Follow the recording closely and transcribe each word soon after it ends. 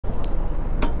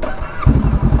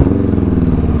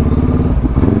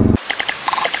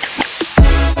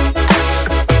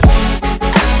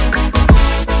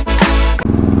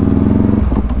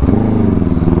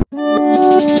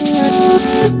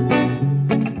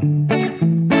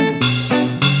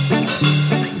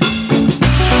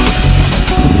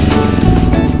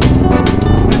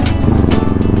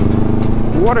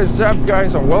What is up,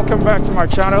 guys, and welcome back to my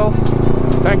channel.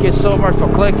 Thank you so much for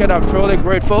clicking. I'm truly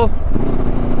grateful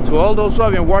to all those who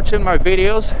have been watching my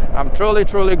videos. I'm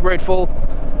truly grateful.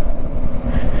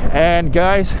 And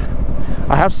guys,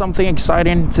 I have something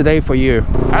exciting today for you.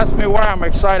 Ask me why I'm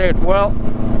excited. Well,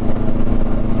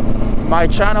 my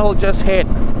channel just hit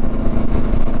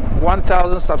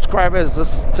 1,000 subscribers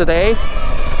today.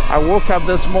 I woke up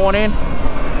this morning,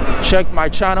 checked my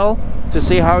channel to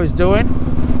see how it's doing,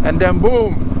 and then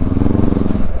boom,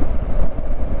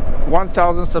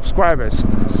 1,000 subscribers.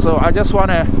 So I just want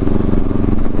to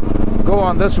go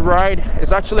on this ride.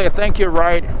 It's actually a thank you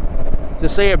ride to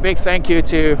say a big thank you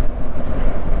to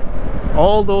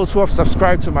all those who have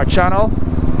subscribed to my channel.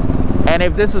 And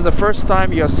if this is the first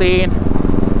time you're seeing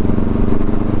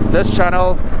this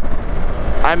channel,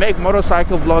 I make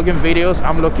motorcycle vlogging videos.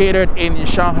 I'm located in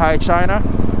Shanghai, China,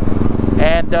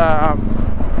 and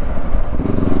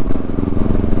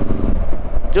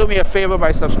do me a favor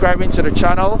by subscribing to the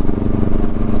channel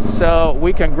so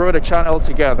we can grow the channel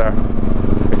together.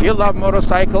 If you love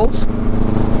motorcycles,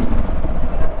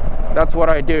 that's what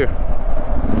I do.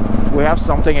 We have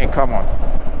something in common.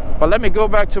 But let me go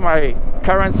back to my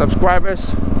current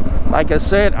subscribers. Like I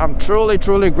said, I'm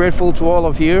truly grateful to all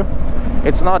of you.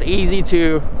 It's not easy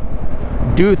to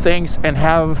do things and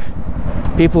have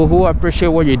people who appreciate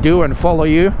what you do and follow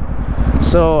you.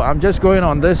 So I'm just going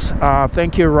on this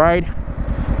thank you ride,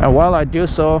 and while I do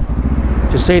so,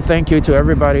 to say thank you to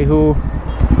everybody who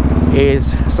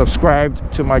is subscribed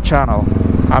to my channel.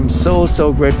 I'm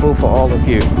so grateful for all of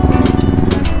you.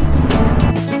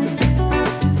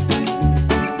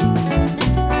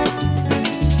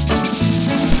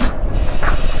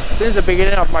 Since the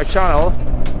beginning of my channel,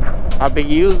 I've been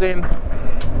using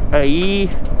a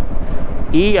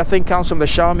I think comes from the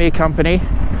Xiaomi company,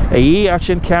 a E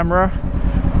action camera.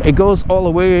 It goes all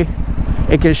the way,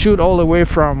 it can shoot all the way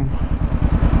from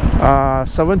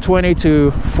 720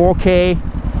 to 4K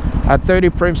at 30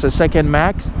 frames a second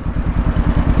max.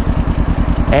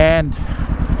 And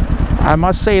I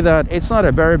must say that it's not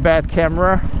a very bad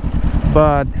camera,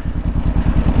 but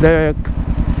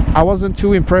I wasn't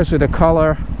too impressed with the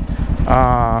color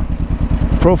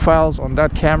profiles on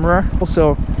that camera.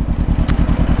 Also,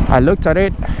 I looked at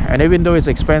it, and even though it's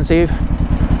expensive,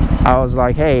 I was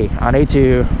like, hey, I need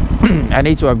to I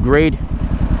need to upgrade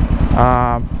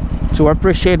to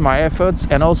appreciate my efforts,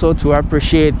 and also to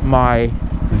appreciate my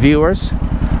viewers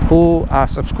who are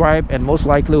subscribed and most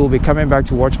likely will be coming back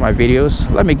to watch my videos.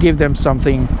 Let me give them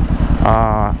something,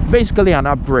 basically an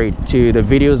upgrade to the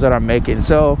videos that I'm making.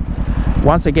 So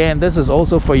once again, this is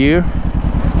also for you.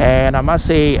 And I must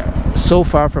say, so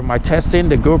far from my testing,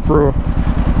 the GoPro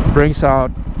brings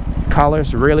out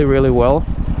colors really well.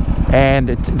 And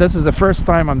this is the first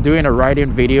time I'm doing a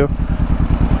riding video.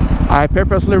 I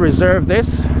purposely reserved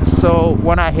this, so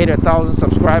when I hit 1,000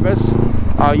 subscribers,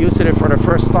 I'll use it for the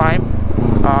first time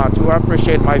to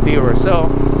appreciate my viewers. So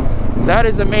that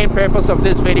is the main purpose of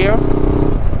this video,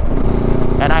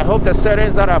 and I hope the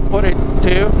settings that I put it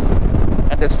to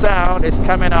and the sound is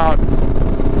coming out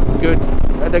good.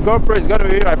 The GoPro is going to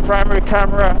be my primary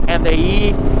camera, and the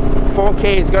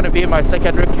E4K is going to be my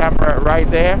secondary camera right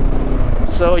there,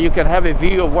 so you can have a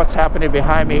view of what's happening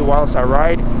behind me whilst I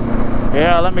ride.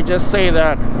 Yeah, let me just say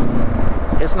that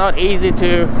it's not easy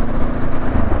to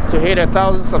hit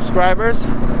 1,000 subscribers.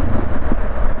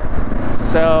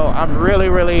 So I'm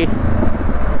really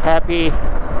happy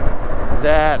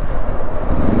that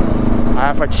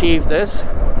I've achieved this.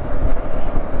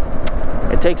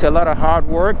 It takes a lot of hard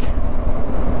work,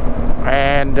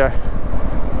 and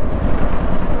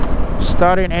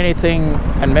starting anything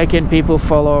and making people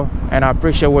follow and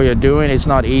appreciate what you're doing is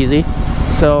not easy.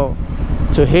 So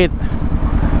to hit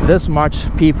this much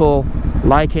people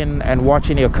liking and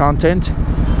watching your content,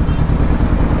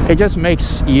 it just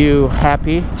makes you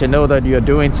happy to know that you're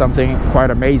doing something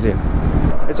quite amazing.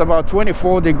 It's about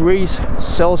 24 degrees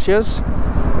Celsius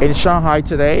in Shanghai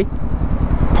today,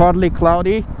 partly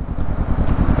cloudy.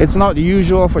 It's not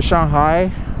usual for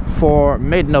Shanghai for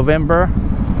mid-November,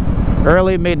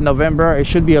 early mid-November. It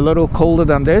should be a little colder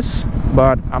than this,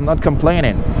 but I'm not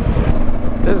complaining.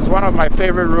 This is one of my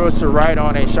favorite roads to ride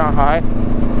on in Shanghai.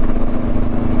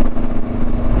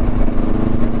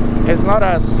 It's not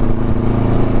as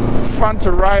fun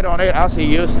to ride on it as it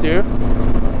used to.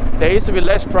 There used to be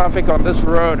less traffic on this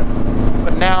road,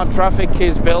 but now traffic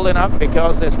is building up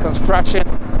because there's construction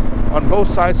on both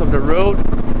sides of the road.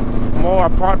 More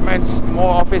apartments, more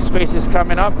office spaces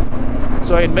coming up,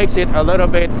 so it makes it a little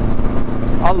bit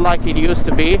unlike it used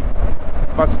to be,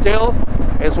 but still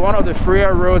it's one of the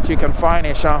freer roads you can find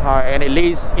in Shanghai, and it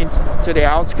leads into the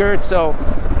outskirts, so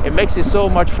it makes it so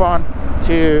much fun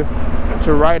to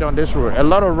ride on this road. A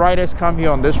lot of riders come here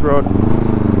on this road.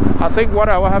 I think what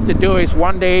I will have to do is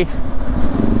one day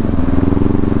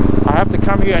I have to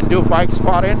come here and do bike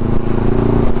spotting,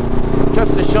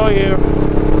 just to show you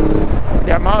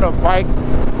the amount of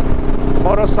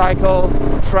motorcycle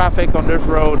traffic on this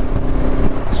road,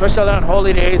 especially on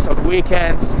holidays, on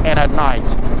weekends, and at night.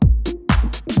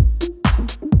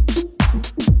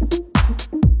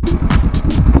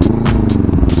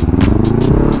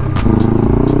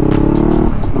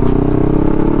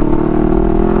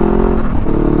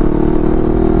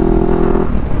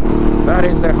 That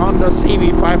is the Honda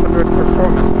CB500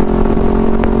 Performance.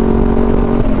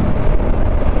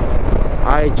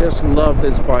 I just love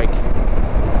this bike.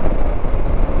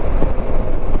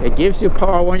 It gives you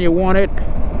power when you want it.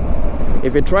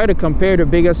 If you try to compare to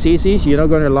bigger CCs, you're not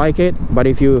going to like it. But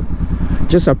if you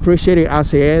just appreciate it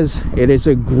as it is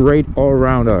a great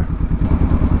all-rounder.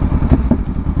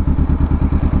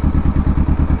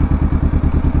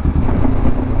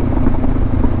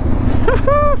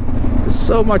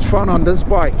 So much fun on this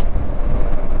bike.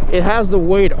 It has the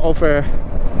weight of a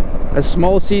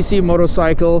small CC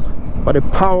motorcycle, but the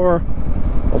power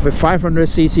of a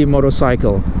 500cc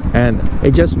motorcycle, and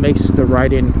it just makes the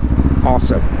riding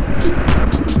awesome.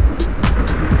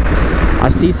 I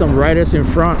see some riders in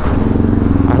front.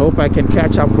 I hope I can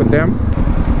catch up with them.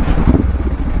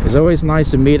 It's always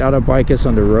nice to meet other bikers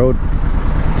on the road,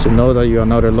 to know that you are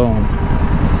not alone.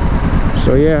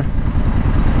 So yeah,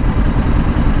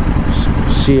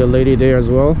 see a lady there as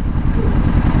well.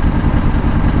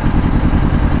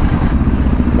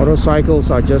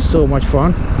 Motorcycles are just so much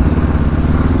fun.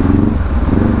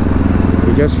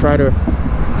 You just try to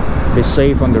be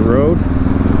safe on the road.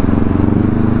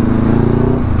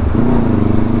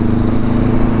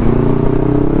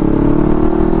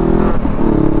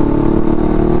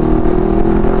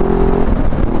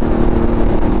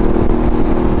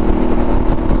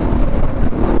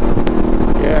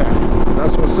 Yeah,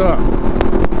 that's what's up.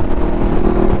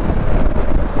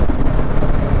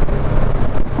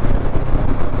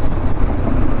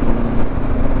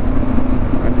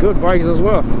 Good bikes as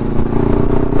well.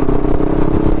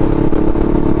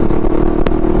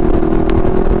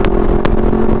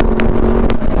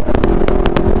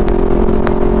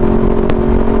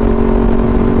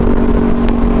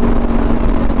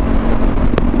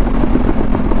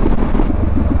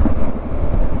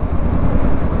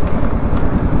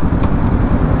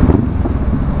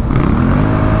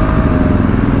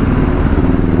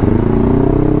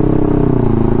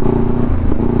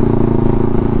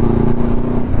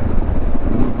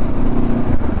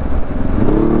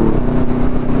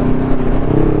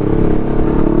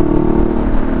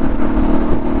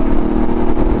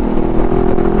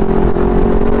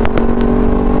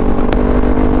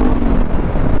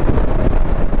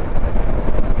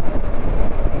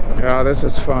 Yeah, this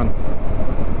is fun.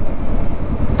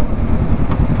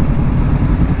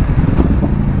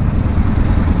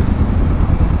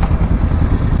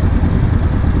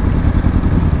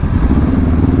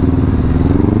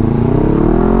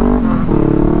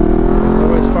 It's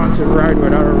always fun to ride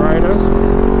with other riders.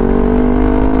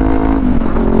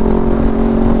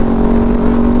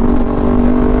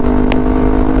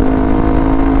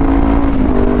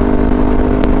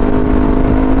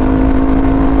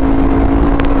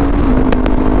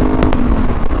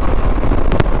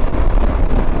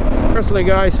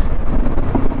 Guys,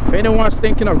 if anyone's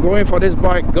thinking of going for this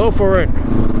bike, go for it.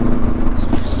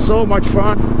 It's so much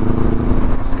fun.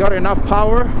 It's got enough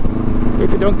power.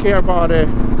 If you don't care about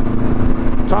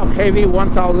top heavy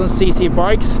 1000cc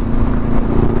bikes,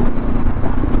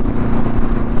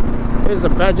 it's a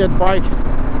budget bike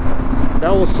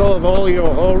that will solve all your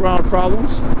all-round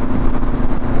problems.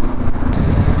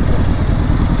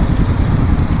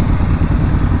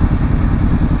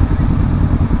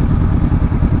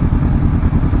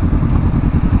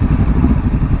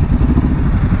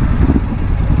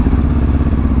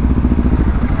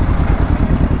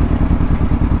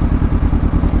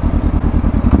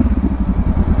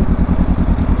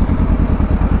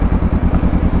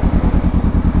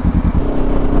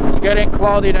 Getting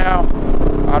cloudy now.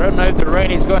 I don't know if the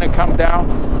rain is going to come down.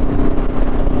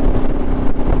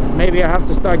 Maybe I have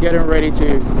to start getting ready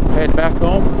to head back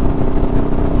home.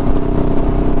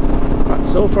 But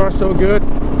so far so good,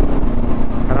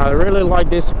 and I really like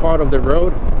this part of the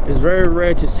road. It's very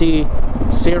rare to see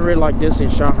scenery like this in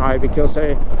Shanghai, because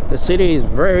the city is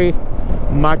very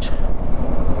much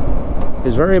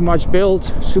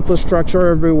built,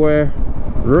 superstructure everywhere.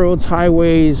 Roads,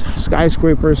 highways,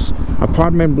 skyscrapers,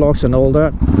 apartment blocks and all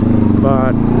that.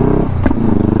 But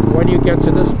when you get to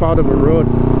this part of the road,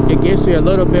 it gives you a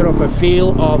little bit of a feel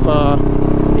of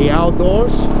the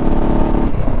outdoors.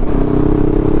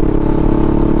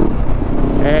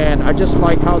 And I just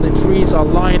like how the trees are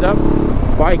lined up.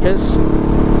 Bikers,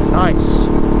 nice.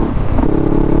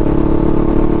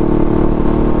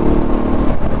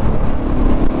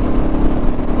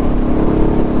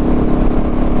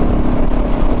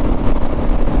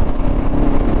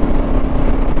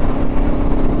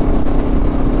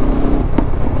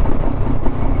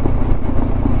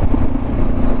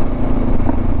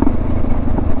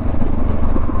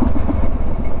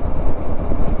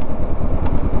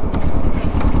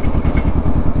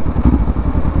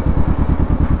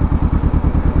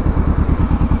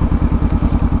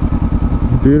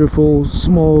 Beautiful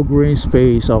small green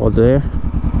space out there.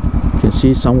 You can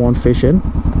see someone fishing.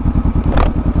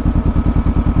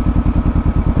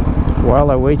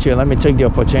 While I wait here, let me take the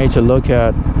opportunity to look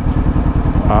at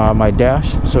my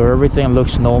dash. So everything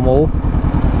looks normal.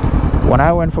 When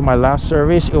I went for my last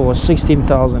service, it was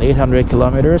 16,800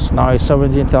 kilometers. Now it's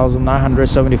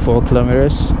 17,974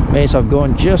 kilometers. Means I've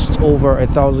gone just over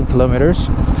 1,000 kilometers.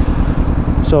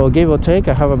 So give or take,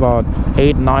 I have about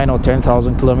 8, 9 or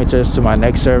 10,000 kilometers to my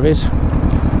next service.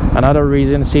 Another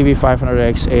reason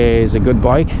CB500X is a good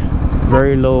bike,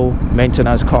 very low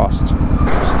maintenance cost.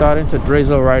 Starting to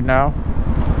drizzle right now.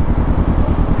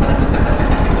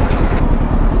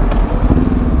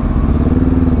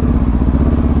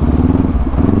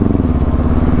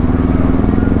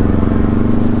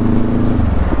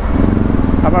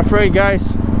 I'm afraid,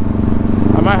 guys,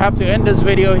 I might have to end this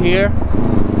video here.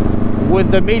 With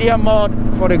the media mod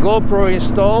for the GoPro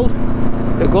installed,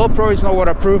 the GoPro is not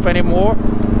waterproof anymore,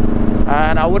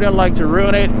 and I wouldn't like to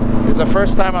ruin it. It's the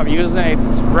first time I'm using it,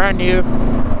 it's brand new.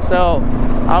 So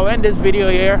I'll end this video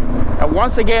here. And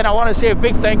once again, I want to say a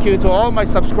big thank you to all my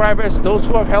subscribers, those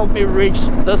who have helped me reach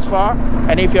this far.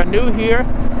 And if you're new here,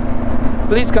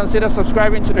 please consider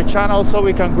subscribing to the channel so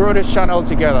we can grow this channel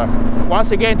together.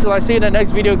 Once again, till I see you in the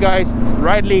next video, guys,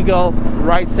 ride legal,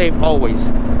 ride safe always.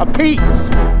 A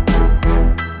peace.